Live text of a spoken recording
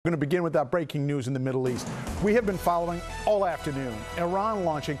We're going to begin with that breaking news in the Middle East. We have been following all afternoon Iran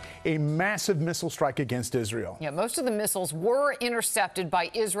launching a massive missile strike against Israel. Yeah, most of the missiles were intercepted by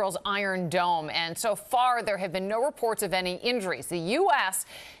Israel's Iron Dome, and so far there have been no reports of any injuries. The U.S.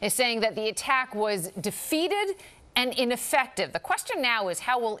 is saying that the attack was defeated and ineffective. The question now is,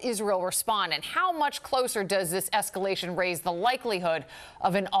 how will Israel respond, and how much closer does this escalation raise the likelihood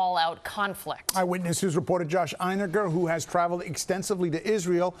of an all-out conflict? Eyewitness News reporter Josh Einiger, who has traveled extensively to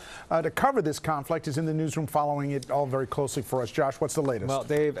Israel to cover this conflict, is in the newsroom following it all very closely for us. Josh, what's the latest? Well,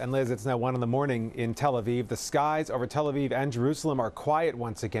 Dave and Liz, it's now 1 in the morning in Tel Aviv. The skies over Tel Aviv and Jerusalem are quiet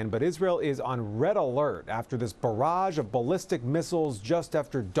once again, but Israel is on red alert after this barrage of ballistic missiles just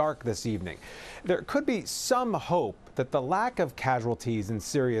after dark this evening. There could be some hope that the lack of casualties and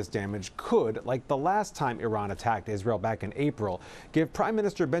serious damage could, like the last time Iran attacked Israel back in April, give Prime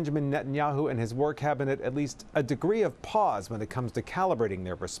Minister Benjamin Netanyahu and his war cabinet at least a degree of pause when it comes to calibrating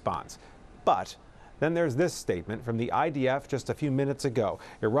their response. But then there's this statement from the IDF just a few minutes ago.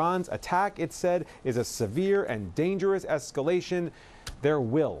 Iran's attack, it said, is a severe and dangerous escalation. There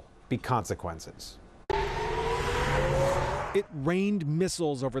will be consequences. It rained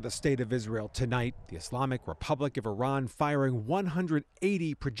missiles over the state of Israel tonight. The Islamic Republic of Iran firing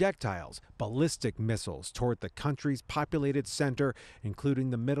 180 projectiles, ballistic missiles, toward the country's populated center, including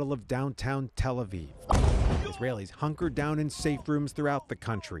the middle of downtown Tel Aviv. Israelis hunkered down in safe rooms throughout the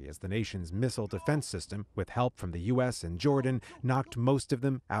country as the nation's missile defense system, with help from the U.S. and Jordan, knocked most of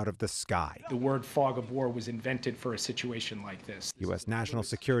them out of the sky. The word fog of war was invented for a situation like this. U.S. National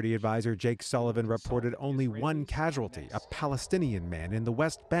Security Advisor Jake Sullivan reported only one casualty, a Palestinian man in the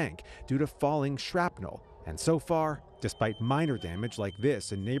West Bank, due to falling shrapnel. And so far, despite minor damage like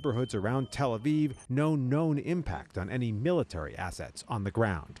this in neighborhoods around Tel Aviv, no known impact on any military assets on the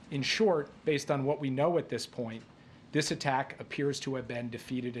ground. In short, based on what we know at this point, this attack appears to have been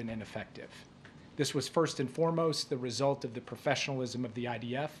defeated and ineffective. This was first and foremost the result of the professionalism of the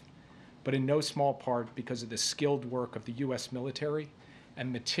IDF, but in no small part because of the skilled work of the U.S. military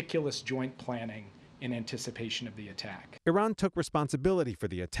and meticulous joint planning in anticipation of the attack. Iran took responsibility for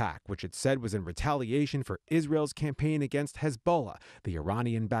the attack, which it said was in retaliation for Israel's campaign against Hezbollah, the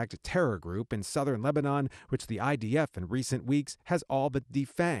Iranian-backed terror group in southern Lebanon, which the IDF in recent weeks has all but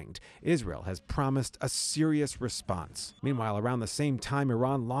defanged. Israel has promised a serious response. Meanwhile, around the same time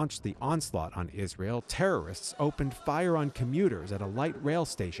Iran launched the onslaught on Israel, terrorists opened fire on commuters at a light rail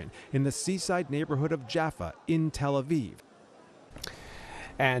station in the seaside neighborhood of Jaffa in Tel Aviv.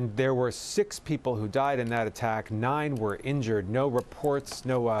 And there were 6 people who died in that attack. 9 were injured. No reports,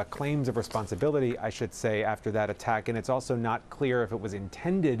 no claims of responsibility, I should say, after that attack. And it's also not clear if it was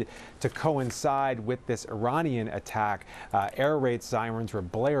intended to coincide with this Iranian attack. Air raid sirens were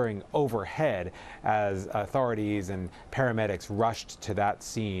blaring overhead as authorities and paramedics rushed to that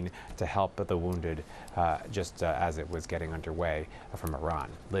scene to help the wounded just as it was getting underway from Iran.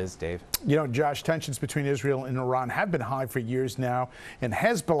 Liz, Dave? You know, Josh, tensions between Israel and Iran have been high for years now, and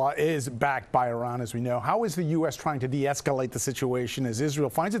Hezbollah is backed by Iran, as we know. How is the U.S. trying to de-escalate the situation as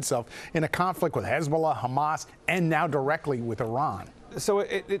Israel finds itself in a conflict with Hezbollah, Hamas, and now directly with Iran? So,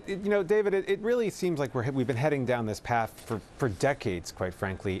 you know, David, it really seems like we've been heading down this path for decades, quite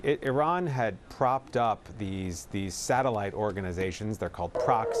frankly. Iran had propped up these satellite organizations. They're called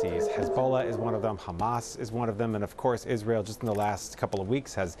proxies. Hezbollah is one of them. Hamas is one of them. And, of course, Israel just in the last couple of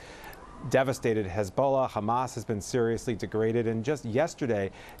weeks has devastated Hezbollah. Hamas has been seriously degraded. And just yesterday,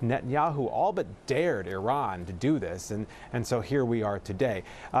 Netanyahu all but dared Iran to do this. And so here we are today.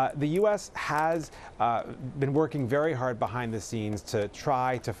 The U.S. has been working very hard behind the scenes to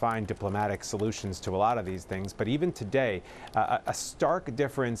try to find diplomatic solutions to a lot of these things. But even today, a stark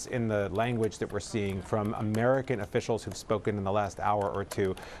difference in the language that we're seeing from American officials who've spoken in the last hour or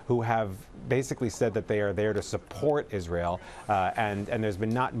two, who have basically said that they are there to support Israel. And there's been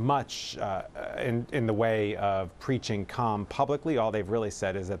not much in the way of preaching calm publicly. All they've really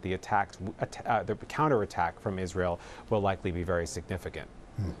said is that the counterattack from Israel will likely be very significant.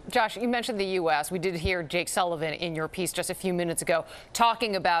 Josh, you mentioned the U.S. We did hear Jake Sullivan in your piece just a few minutes ago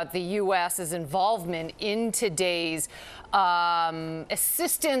talking about the U.S.'s involvement in today's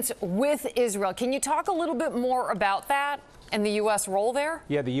assistance with Israel. Can you talk a little bit more about that and the U.S. role there?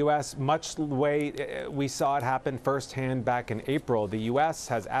 Yeah, the U.S., much the way we saw it happen firsthand back in April, the U.S.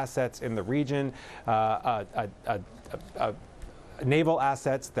 has assets in the region, naval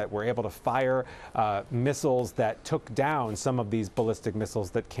assets that were able to fire missiles that took down some of these ballistic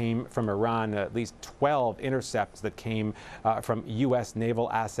missiles that came from Iran, at least 12 intercepts that came from U.S.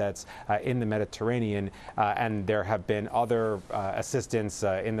 naval assets in the Mediterranean. And there have been other assistance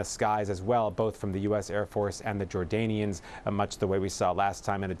in the skies as well, both from the U.S. Air Force and the Jordanians, much the way we saw last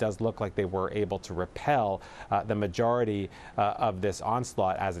time. And it does look like they were able to repel the majority of this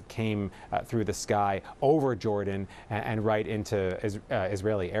onslaught as it came through the sky over Jordan and right into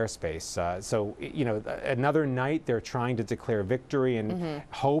Israeli airspace. So, you know, another night they're trying to declare victory and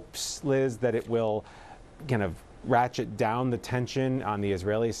hopes, Liz, that it will kind of ratchet down the tension on the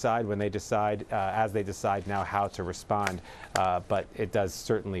Israeli side when they decide, as they decide now how to respond. But it does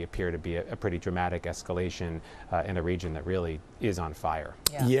certainly appear to be a pretty dramatic escalation in a region that really is on fire.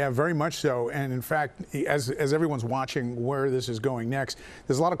 Yeah, very much so. And in fact, as everyone's watching where this is going next,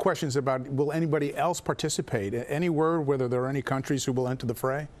 there's a lot of questions about will anybody else participate? Any word whether there are any countries who will enter the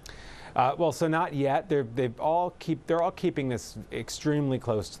fray? Well, so not yet. They're all keeping this extremely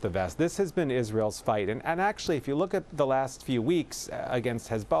close to the vest. This has been Israel's fight, and actually, if you look at the last few weeks against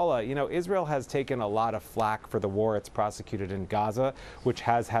Hezbollah, you know, Israel has taken a lot of flack for the war it's prosecuted in Gaza, which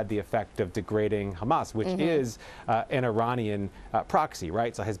has had the effect of degrading Hamas, which is an Iranian proxy,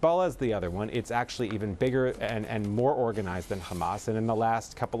 right? So Hezbollah is the other one. It's actually even bigger and more organized than Hamas. And in the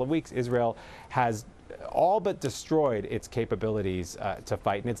last couple of weeks, Israel has all but destroyed its capabilities to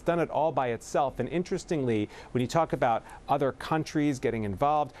fight, and it's done it all by itself. And interestingly, when you talk about other countries getting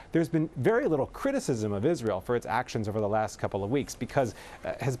involved, there's been very little criticism of Israel for its actions over the last couple of weeks, because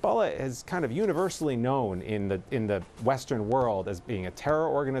Hezbollah is kind of universally known in the Western world as being a terror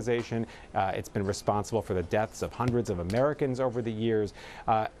organization. It's been responsible for the deaths of hundreds of Americans over the years.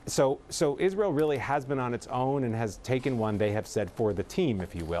 So Israel really has been on its own and has taken one, they have said, for the team,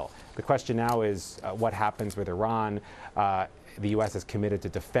 if you will. The question now is what happens with Iran. The U.S. is committed to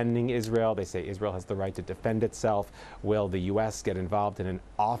defending Israel. They say Israel has the right to defend itself. Will the U.S. get involved in an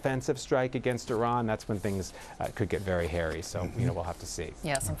offensive strike against Iran? That's when things could get very hairy. So, you know, we'll have to see.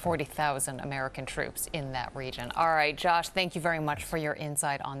 Yeah, some 40,000 American troops in that region. All right, Josh, thank you very much for your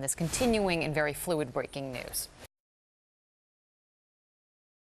insight on this continuing and very fluid breaking news.